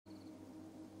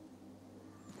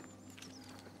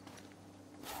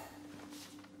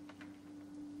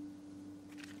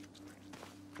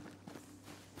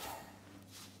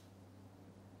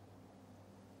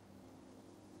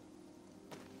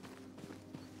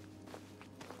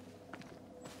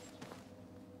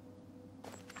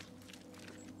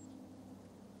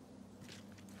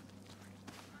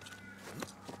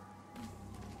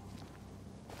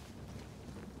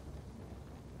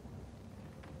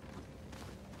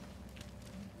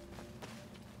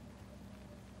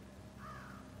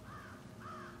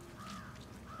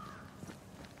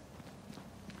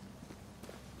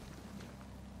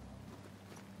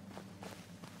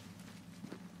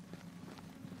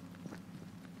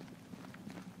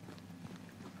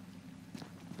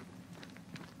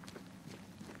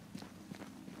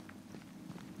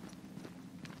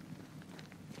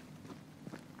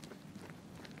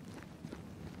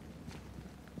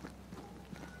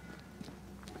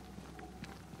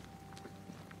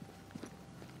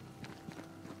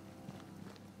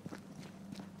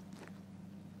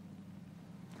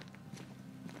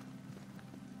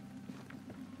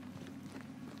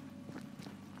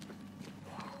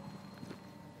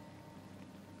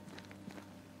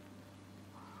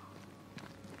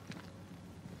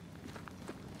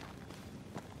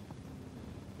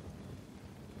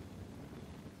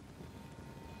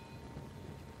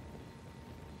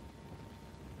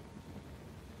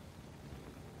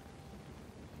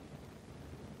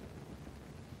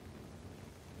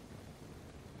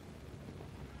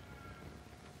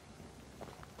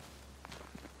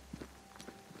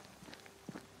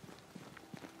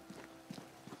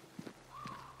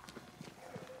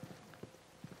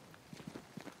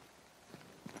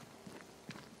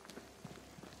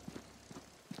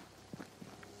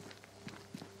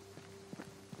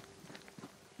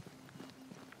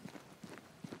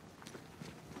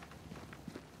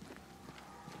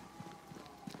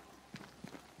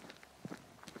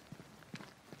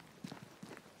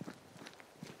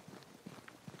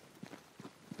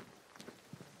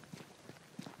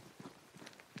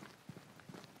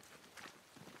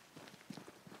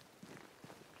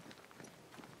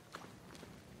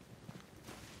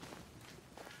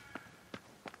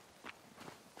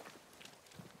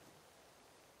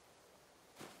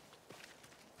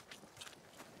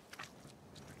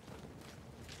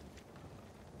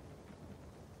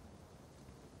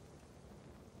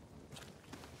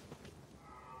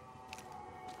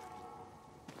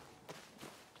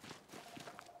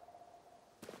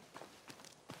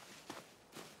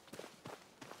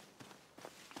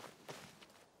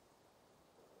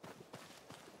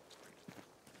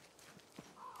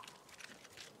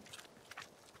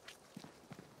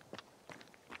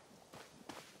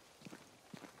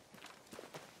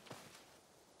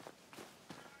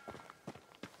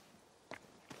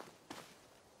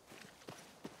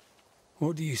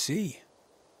What do you see?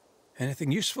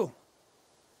 Anything useful?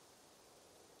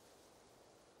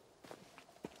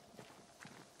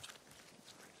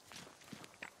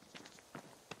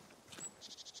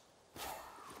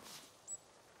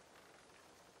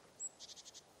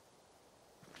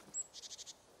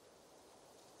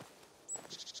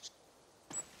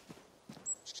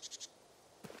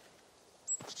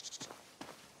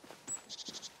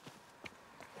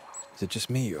 Is it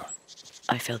just me, or...?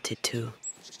 I felt it too.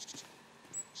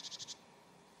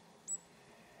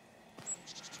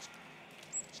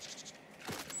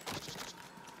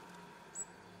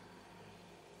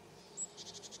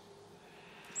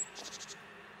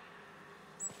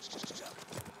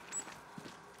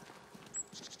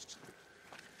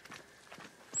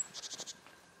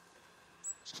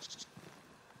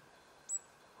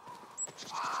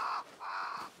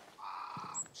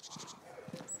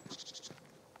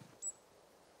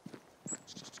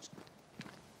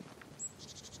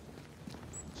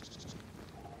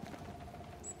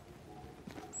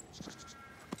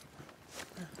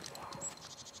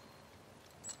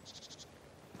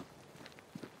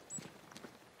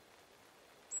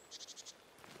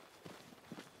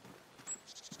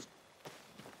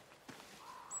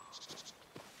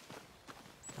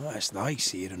 Well, it's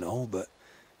nice here and all, but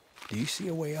do you see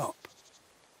a way up?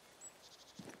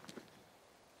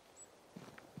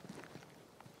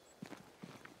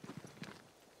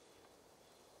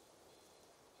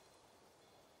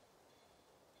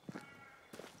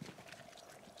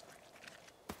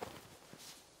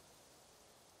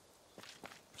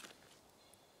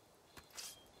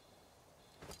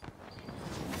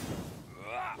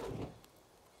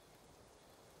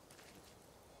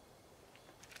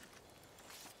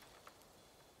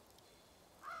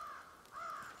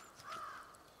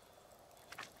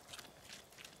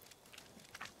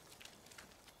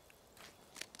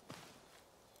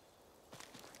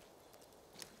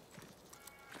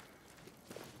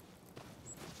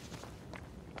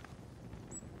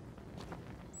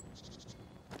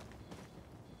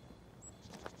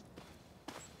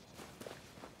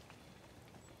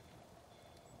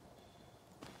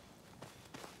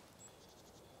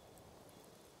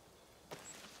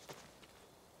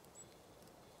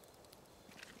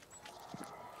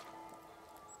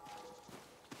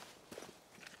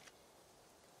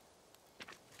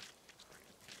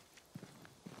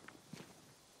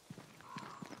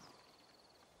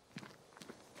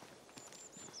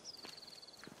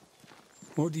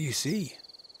 What do you see?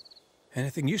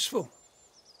 Anything useful?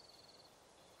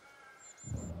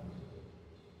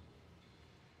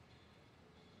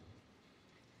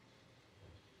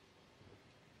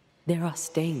 There are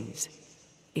stings.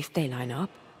 If they line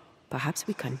up, perhaps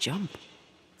we can jump.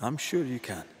 I'm sure you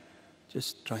can.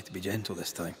 Just try to be gentle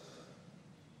this time.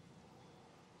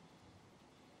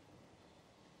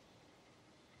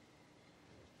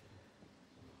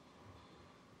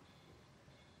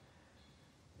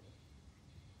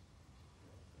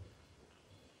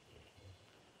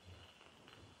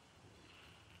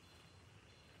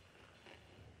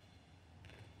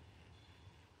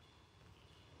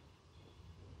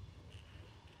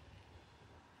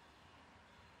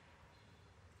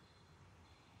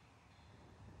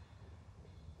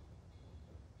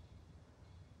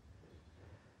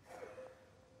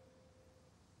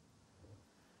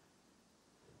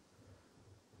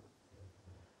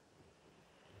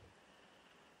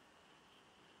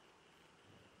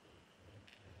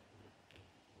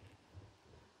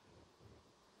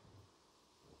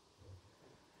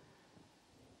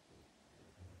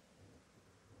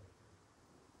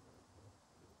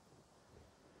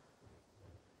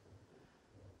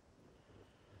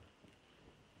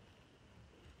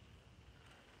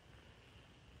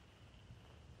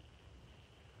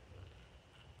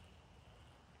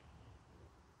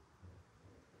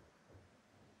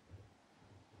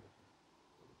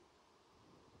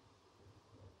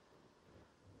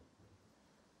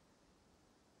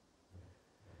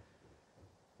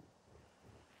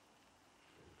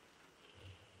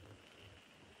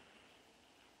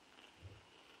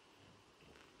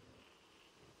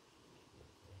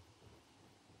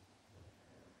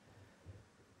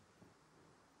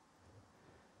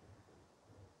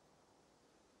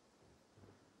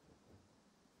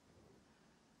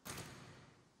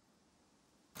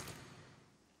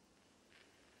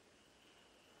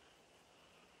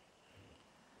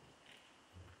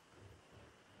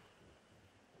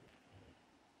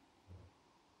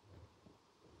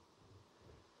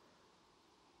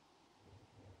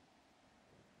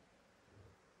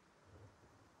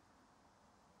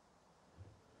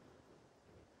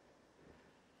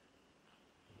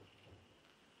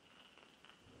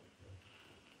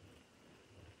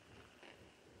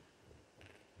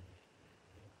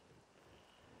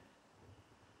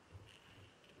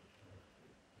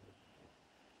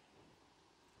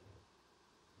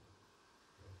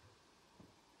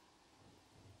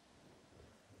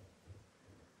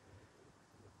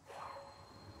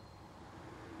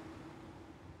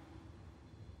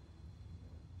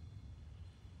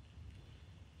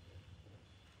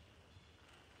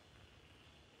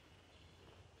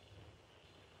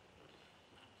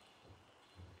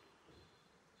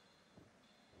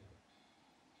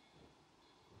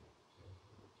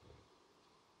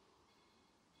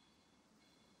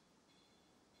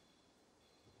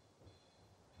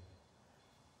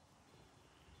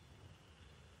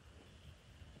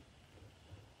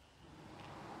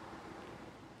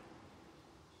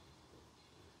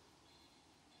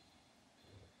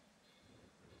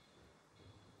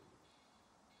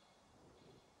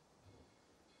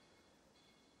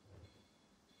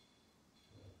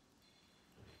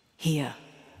 Here.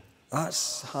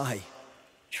 That's high.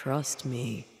 Trust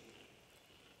me.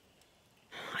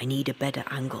 I need a better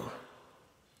angle.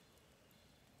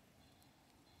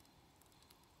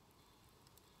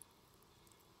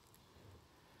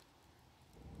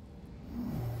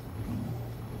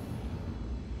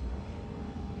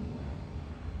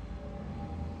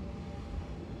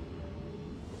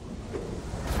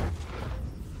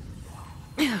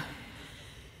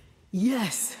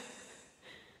 Yes!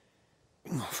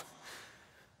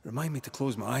 Remind me to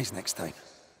close my eyes next time.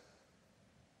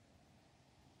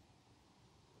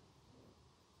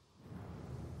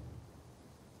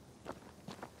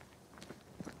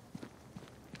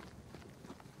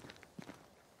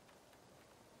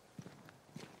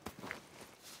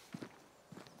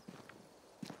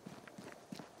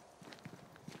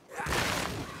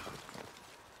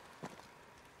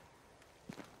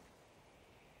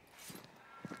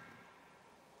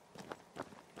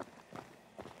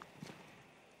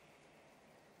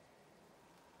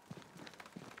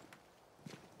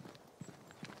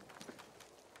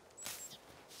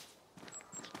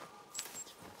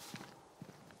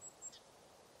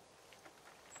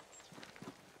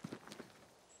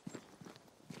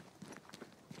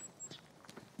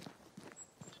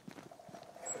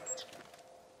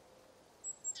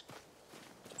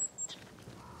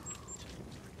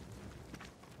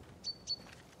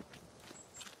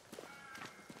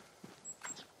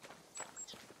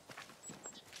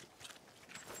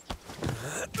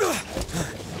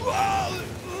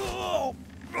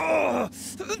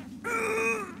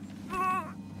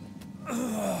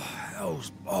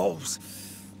 Those balls.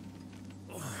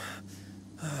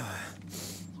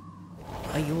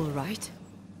 Are you all right?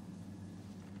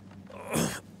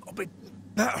 I'll be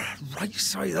better right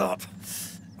side up.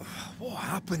 What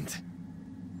happened?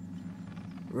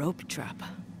 Rope trap.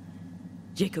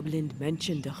 Jacob Lind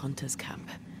mentioned a hunter's camp.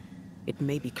 It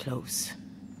may be close.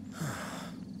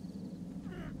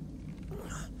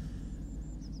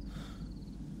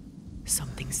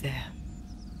 Something's there.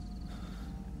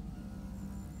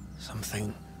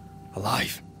 Something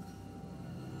alive.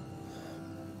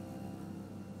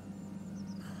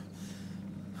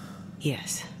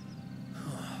 Yes.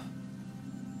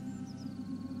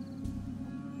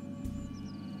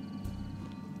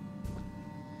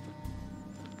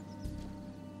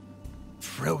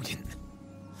 Brilliant.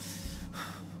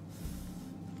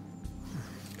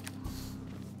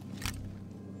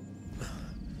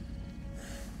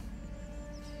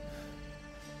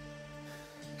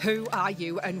 Who are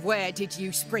you and where did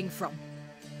you spring from?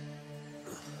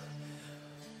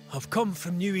 I've come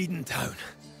from New Eden Town.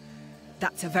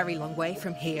 That's a very long way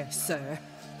from here, sir.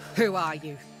 Who are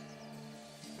you?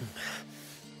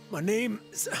 My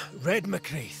name's Red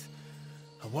McCraith.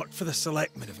 I work for the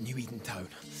selectmen of New Eden Town.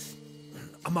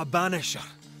 I'm a Banisher.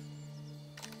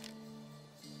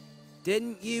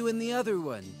 Didn't you and the other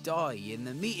one die in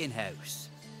the meeting house?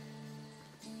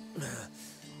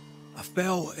 I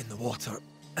fell in the water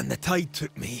and the tide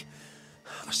took me.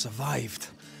 I survived.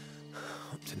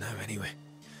 Up to now, anyway.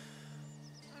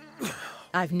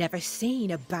 I've never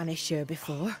seen a Banisher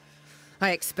before.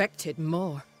 I expected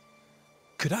more.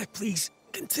 Could I please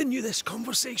continue this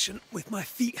conversation with my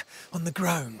feet on the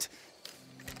ground?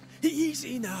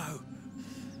 Easy now.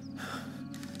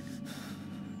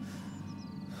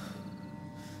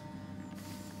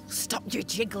 Stop your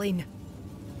jiggling.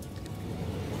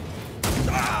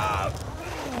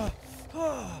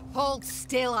 Hold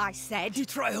still, I said. You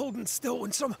try holding still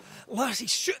when some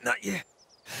lassie's shooting at you.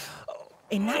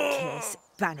 In that case,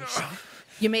 Banisher,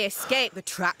 you may escape the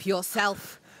trap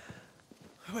yourself.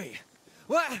 Wait,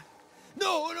 what?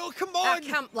 No, no, come Our on!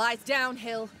 camp lies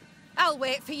downhill. I'll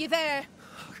wait for you there.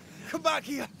 Come back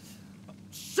here!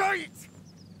 Shite!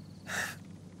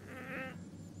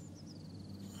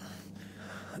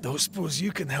 I don't suppose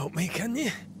you can help me, can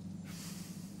you?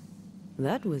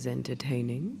 That was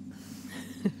entertaining.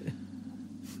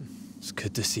 It's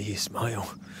good to see you smile.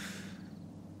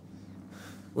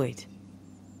 Wait.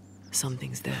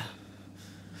 Something's there.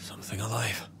 Something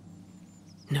alive.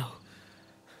 No.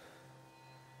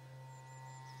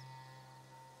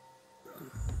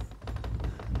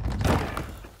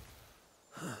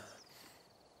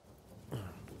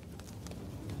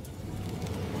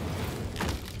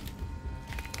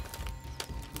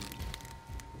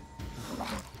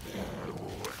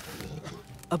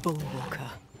 A bone walker.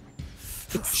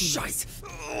 It seems. Shite!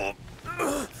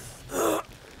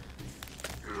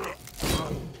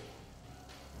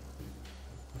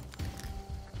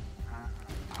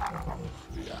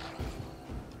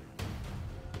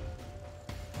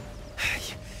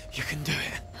 You can do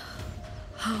it.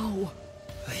 How?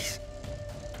 Please.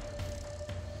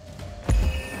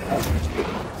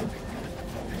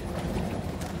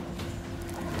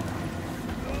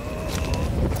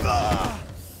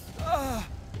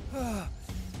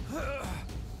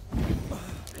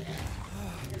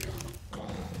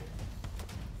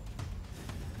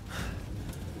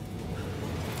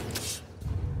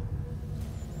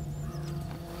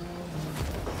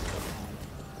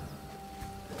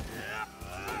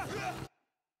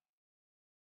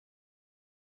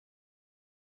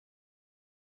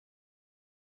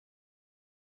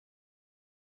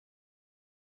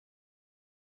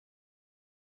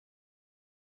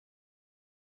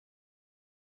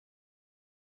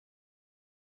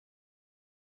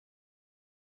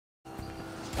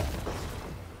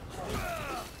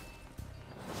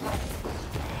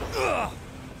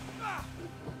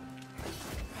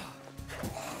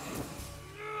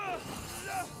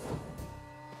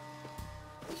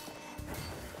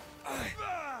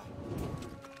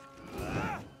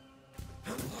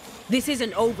 This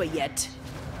isn't over yet.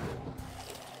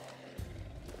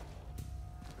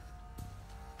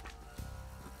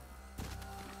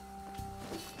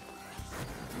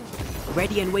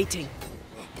 Ready and waiting.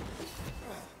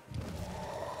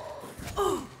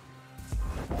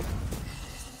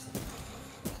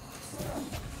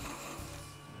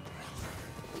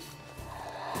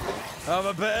 Have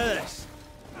a bit of this.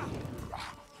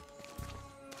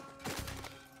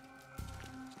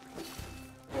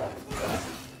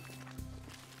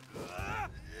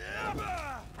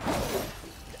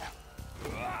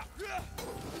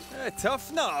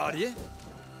 Tough nut, are you?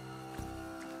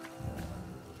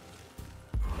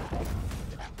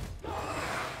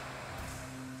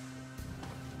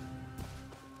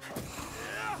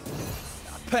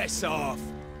 Piss off!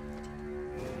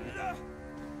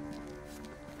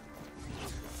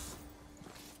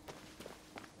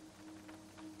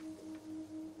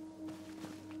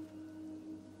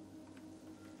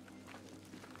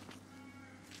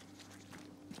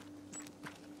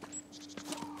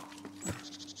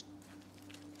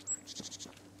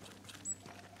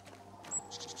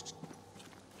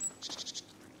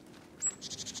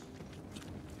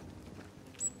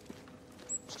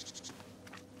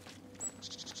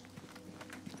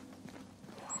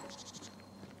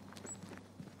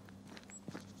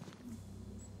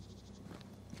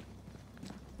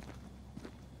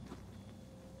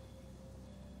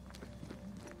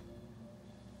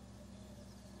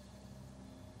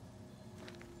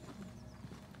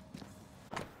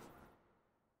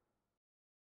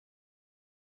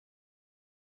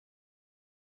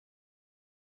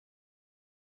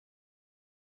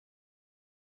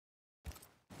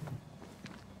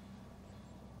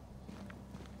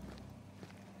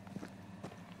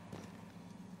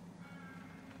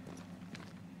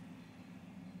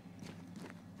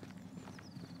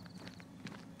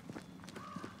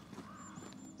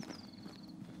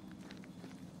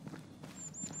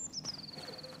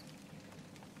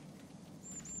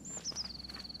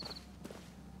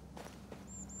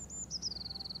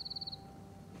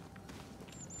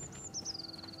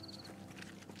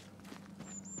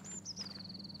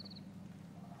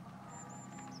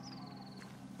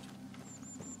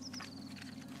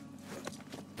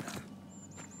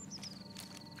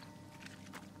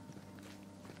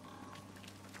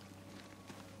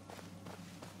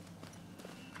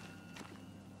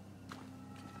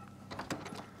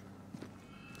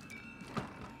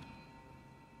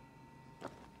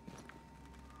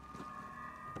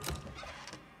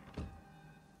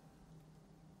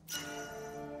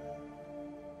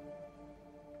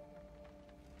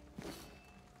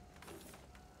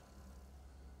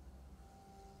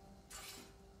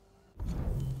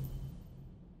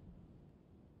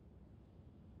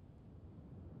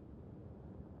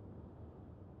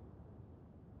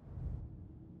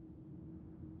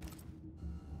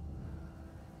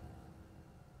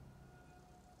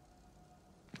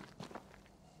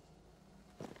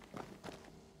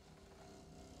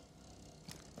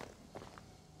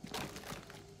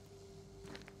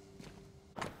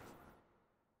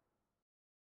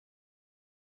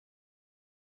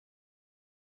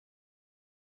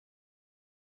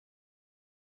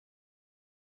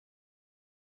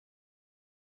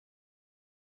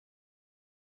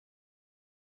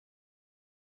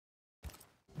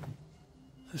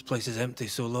 This place is empty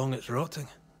so long it's rotting.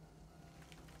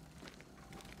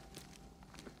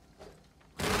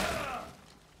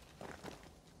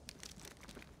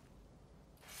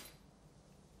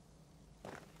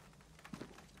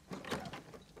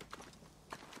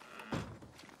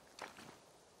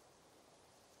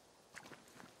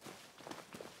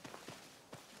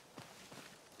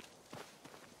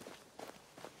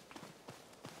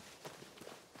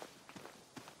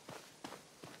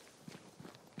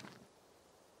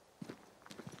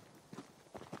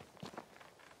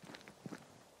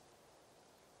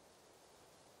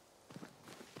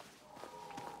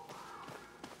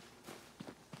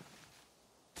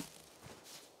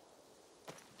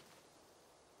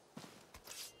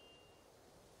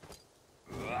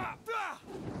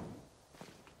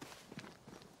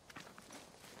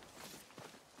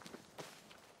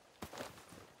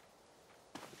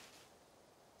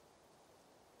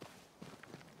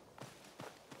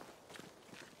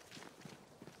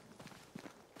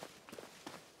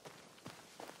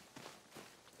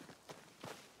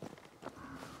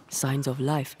 Signs of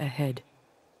life ahead.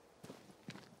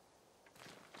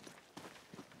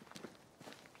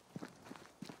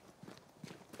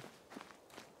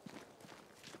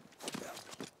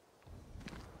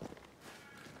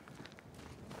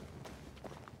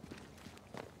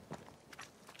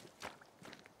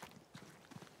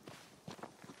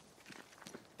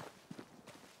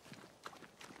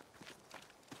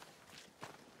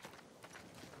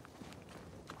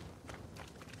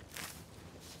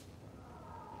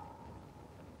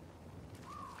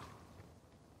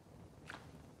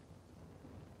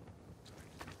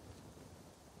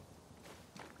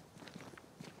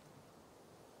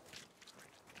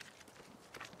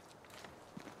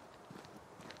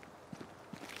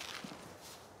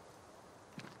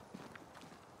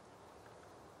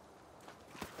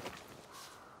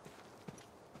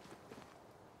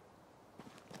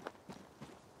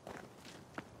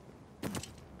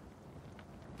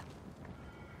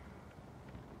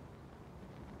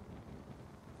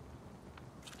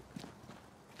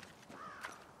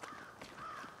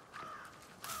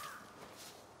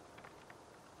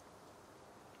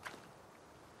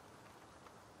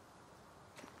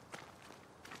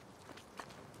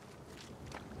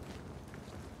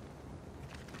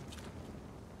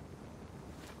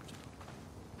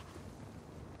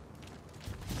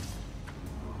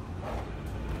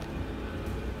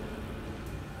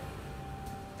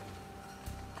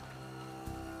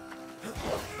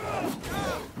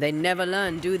 They never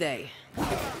learn, do they?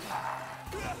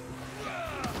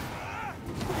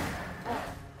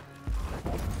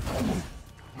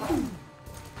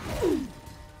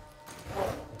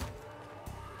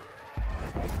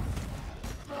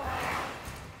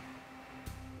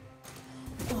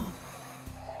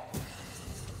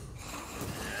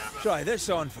 Try this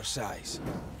on for size.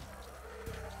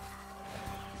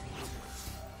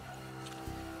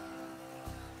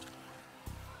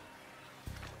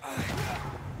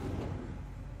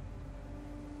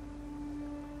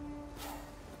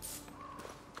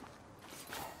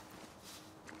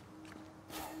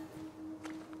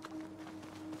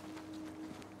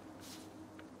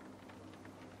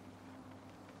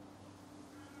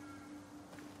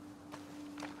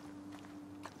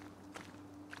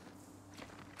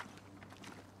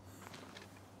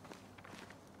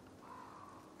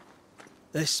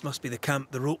 This must be the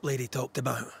camp the rope lady talked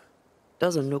about.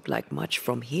 Doesn't look like much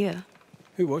from here.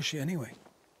 Who was she anyway?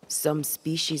 Some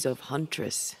species of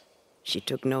huntress. She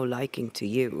took no liking to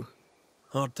you.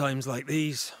 Hard times like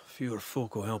these, fewer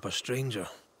folk will help a stranger.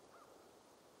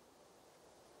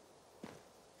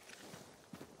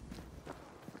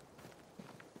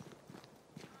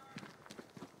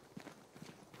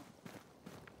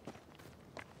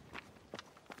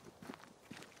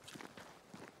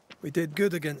 We did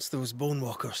good against those bone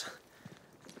walkers.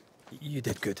 You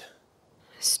did good.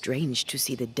 Strange to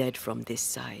see the dead from this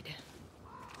side.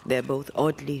 They're both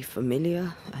oddly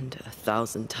familiar and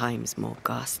 1,000 times more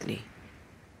ghastly.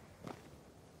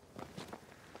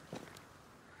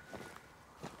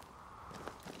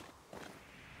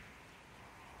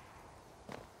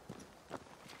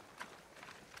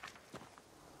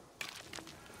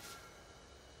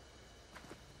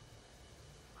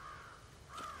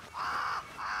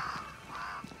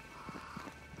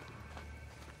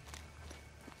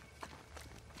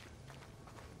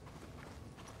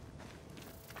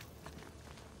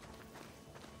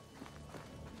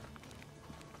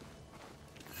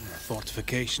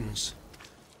 Fortifications.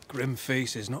 Grim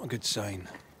face is not a good sign.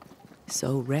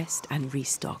 So rest and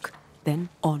restock, then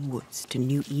onwards to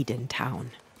New Eden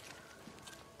town.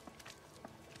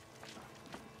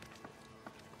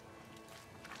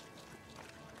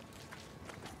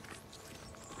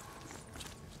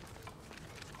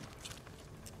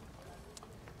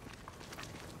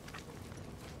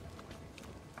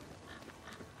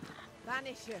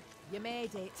 Banisher, you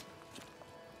made it.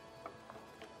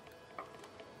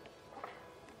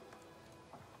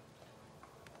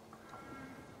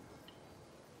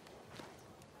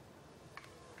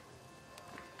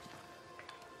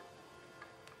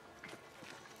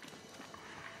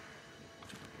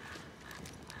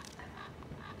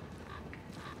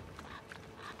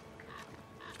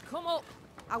 Come up.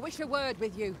 I wish a word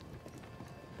with you.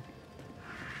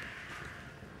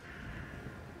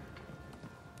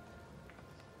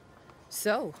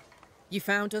 So, you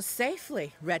found us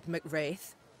safely, Red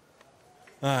McWraith.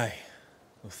 Aye.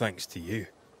 Well, thanks to you.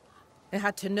 I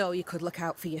had to know you could look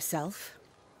out for yourself.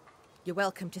 You're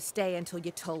welcome to stay until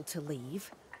you're told to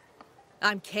leave.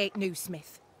 I'm Kate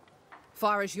Newsmith.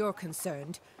 Far as you're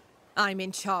concerned, I'm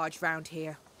in charge round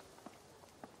here.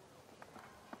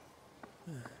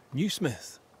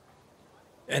 Newsmith.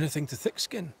 Anything to thick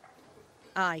skin?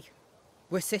 Aye.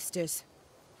 We're sisters.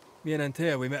 Me and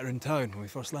Antea, we met her in town when we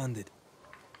first landed.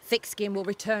 Thickskin will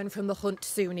return from the hunt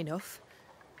soon enough.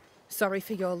 Sorry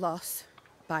for your loss,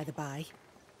 by the by.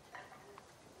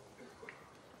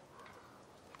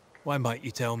 Why might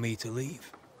you tell me to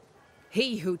leave?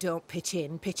 He who don't pitch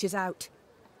in, pitches out.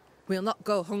 We'll not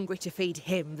go hungry to feed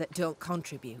him that don't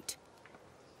contribute.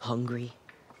 Hungry?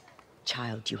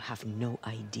 Child, you have no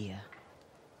idea.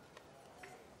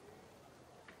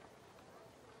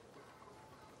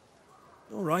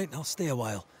 All right, I'll stay a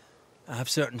while. I have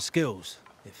certain skills,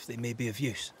 if they may be of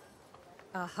use.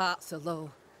 Our hearts are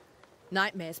low.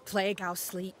 Nightmares plague our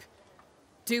sleep.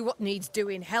 Do what needs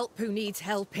doing, help who needs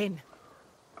helping.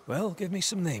 Well, give me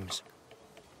some names.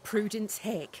 Prudence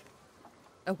Hake.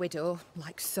 A widow,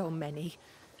 like so many.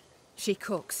 She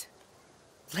cooks.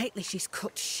 Lately she's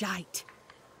cooked shite.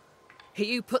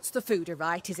 He who puts the food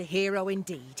aright is a hero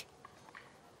indeed.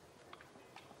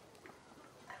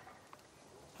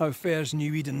 How fares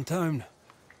New Eden town?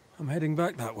 I'm heading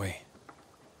back that way.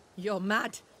 You're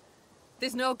mad.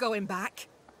 There's no going back.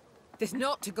 There's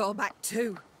naught to go back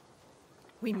to.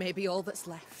 We may be all that's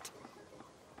left.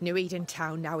 New Eden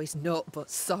town now is naught but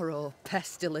sorrow,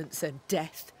 pestilence and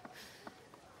death.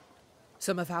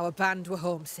 Some of our band were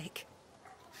homesick.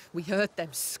 We heard them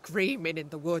screaming in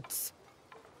the woods.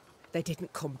 They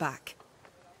didn't come back.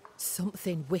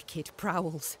 Something wicked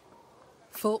prowls.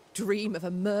 Folk dream of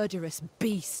a murderous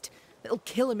beast that'll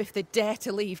kill them if they dare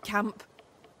to leave camp.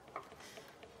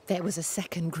 There was a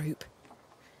second group.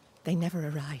 They never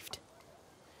arrived.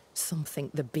 Some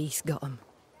think the beast got them.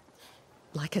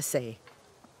 Like I say,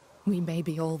 we may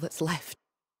be all that's left.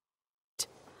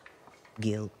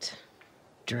 Guilt,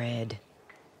 dread.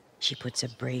 She puts a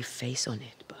brave face on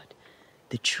it, but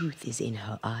the truth is in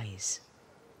her eyes.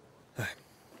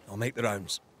 I'll make the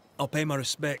rounds. I'll pay my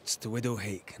respects to Widow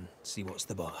Hake and see what's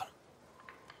the bother.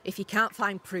 If you can't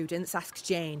find Prudence, ask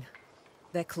Jane.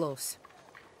 They're close.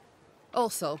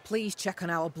 Also, please check on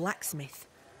our blacksmith.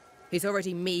 His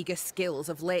already meagre skills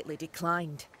have lately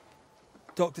declined.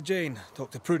 Talk to Jane,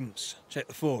 talk to Prudence, check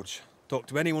the forge, talk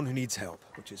to anyone who needs help,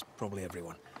 which is probably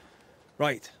everyone.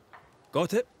 Right.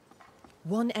 Got it?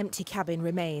 One empty cabin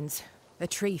remains. A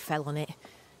tree fell on it.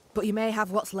 But you may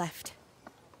have what's left.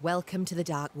 Welcome to the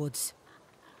Dark Woods.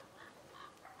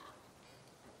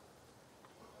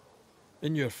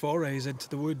 In your forays into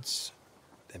the woods,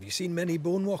 have you seen many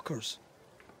bone walkers?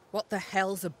 What the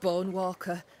hell's a bone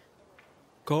walker?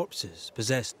 Corpses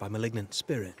possessed by malignant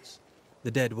spirits. The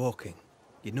dead walking.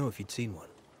 You'd know if you'd seen one.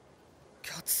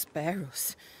 God spare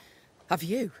us. Have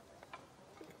you?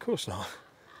 Of course not.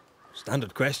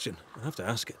 Standard question. I have to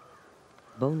ask it.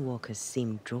 Bone walkers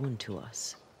seem drawn to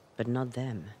us, but not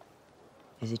them.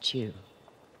 Is it you?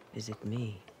 Is it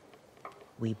me?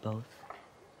 We both?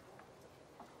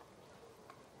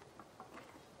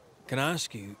 Can I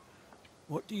ask you,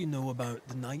 what do you know about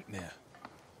the nightmare?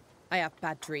 I have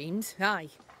bad dreams, aye.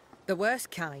 The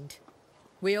worst kind.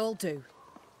 We all do.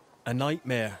 A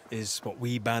nightmare is what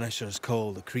we Banishers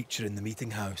call the creature in the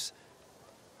meeting house.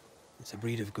 It's a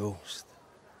breed of ghost.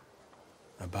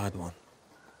 A bad one.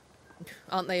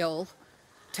 Aren't they all?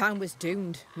 Town was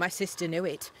doomed. My sister knew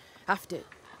it. After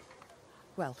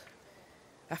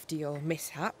your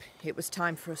mishap, it was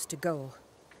time for us to go.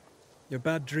 Your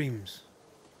bad dreams.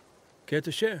 Care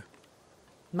to share?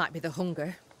 Might be the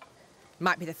hunger.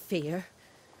 Might be the fear.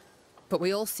 But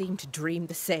we all seem to dream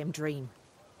the same dream.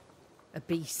 A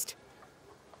beast.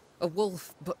 A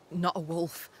wolf, but not a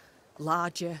wolf.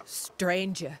 Larger,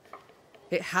 stranger.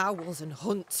 It howls and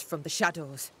hunts from the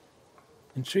shadows.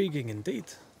 Intriguing indeed.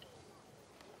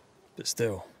 But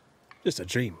still, just a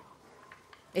dream.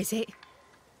 Is it?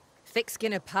 Thick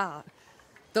skin apart,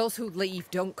 those who leave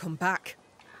don't come back.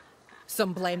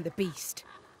 Some blame the beast.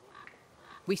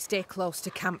 We stay close to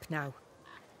camp now.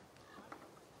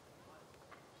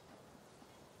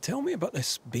 Tell me about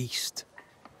this beast.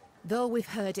 Though we've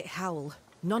heard it howl,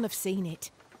 none have seen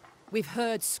it. We've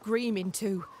heard screaming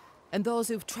too, and those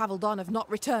who've travelled on have not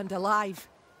returned alive.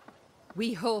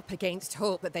 We hope against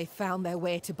hope that they found their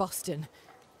way to Boston,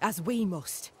 as we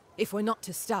must, if we're not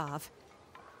to starve.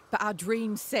 But our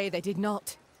dreams say they did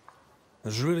not.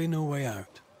 There's really no way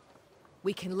out.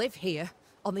 We can live here,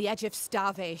 on the edge of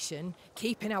starvation,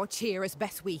 keeping our cheer as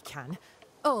best we can.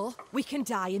 Or we can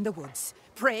die in the woods,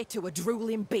 prey to a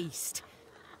drooling beast.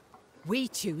 We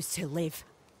choose to live.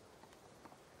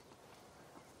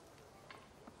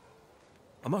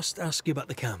 I must ask you about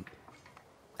the camp.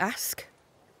 Ask?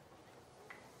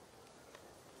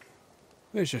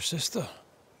 Where's your sister?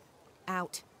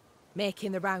 Out,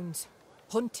 making the rounds,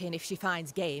 hunting if she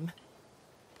finds game.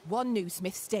 One new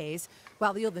smith stays,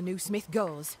 while the other new smith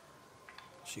goes.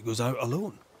 She goes out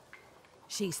alone.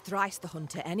 She's thrice the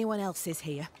hunter anyone else is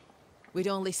here. We'd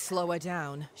only slow her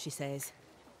down, she says.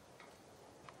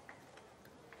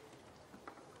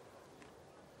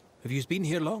 Have you been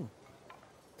here long?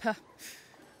 Puh.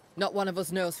 Not one of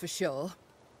us knows for sure.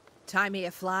 Time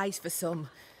here flies for some.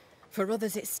 For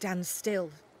others it stands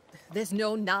still. There's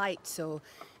no night, so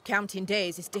counting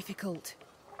days is difficult.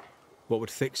 What would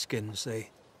Thickskin say?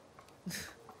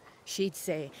 She'd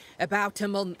say about a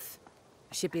month.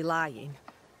 She'd be lying.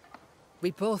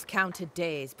 We both counted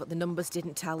days, but the numbers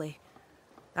didn't tally.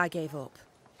 I gave up.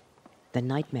 The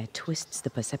nightmare twists the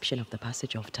perception of the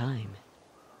passage of time.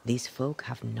 These folk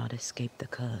have not escaped the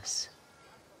curse.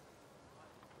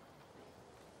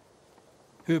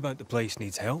 Who about the place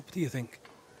needs help, do you think?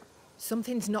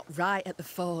 Something's not right at the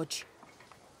forge.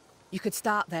 You could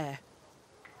start there.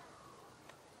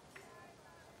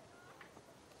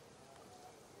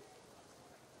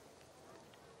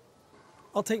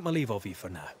 I'll take my leave of you for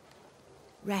now.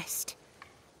 Rest.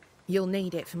 You'll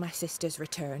need it for my sister's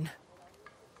return.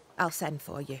 I'll send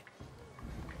for you.